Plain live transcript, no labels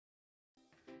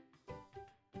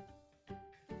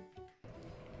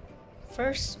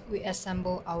First, we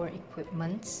assemble our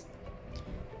equipment.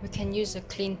 We can use a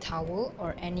clean towel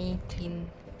or any clean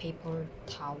paper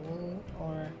towel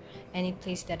or any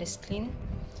place that is clean,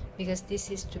 because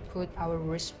this is to put our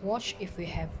wristwatch if we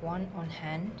have one on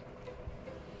hand.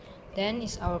 Then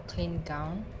is our clean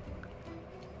gown.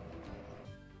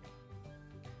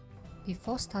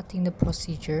 Before starting the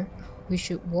procedure, we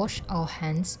should wash our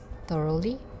hands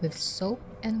thoroughly with soap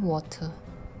and water.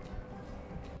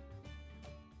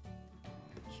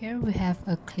 Here we have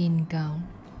a clean gown.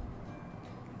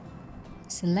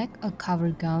 Select a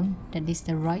cover gown that is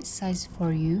the right size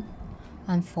for you.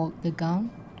 Unfold the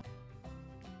gown.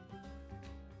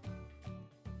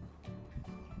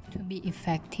 To be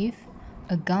effective,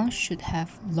 a gown should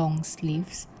have long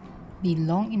sleeves, be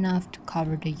long enough to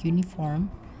cover the uniform,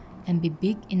 and be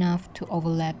big enough to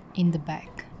overlap in the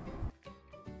back.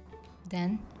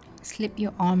 Then, slip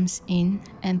your arms in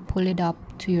and pull it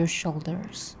up to your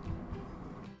shoulders.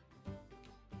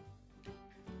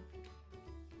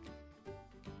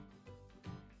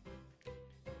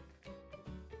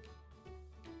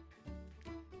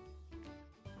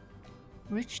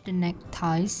 Reach the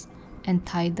neckties and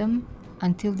tie them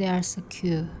until they are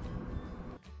secure.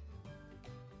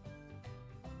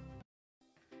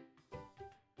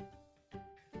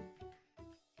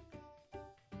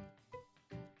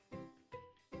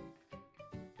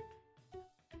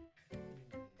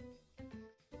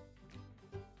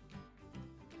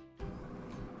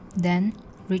 Then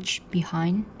reach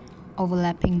behind,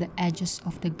 overlapping the edges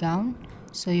of the gown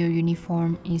so your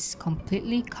uniform is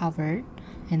completely covered,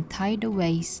 and tie the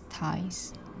waist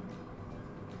ties.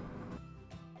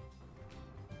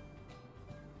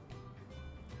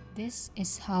 This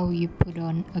is how you put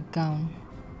on a gown.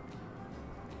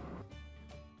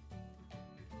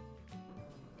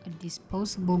 A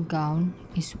disposable gown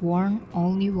is worn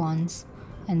only once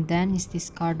and then is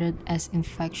discarded as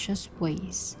infectious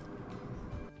waste.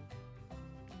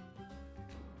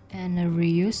 And a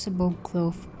reusable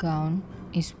cloth gown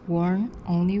is worn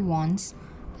only once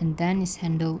and then is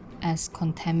handled as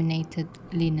contaminated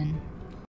linen.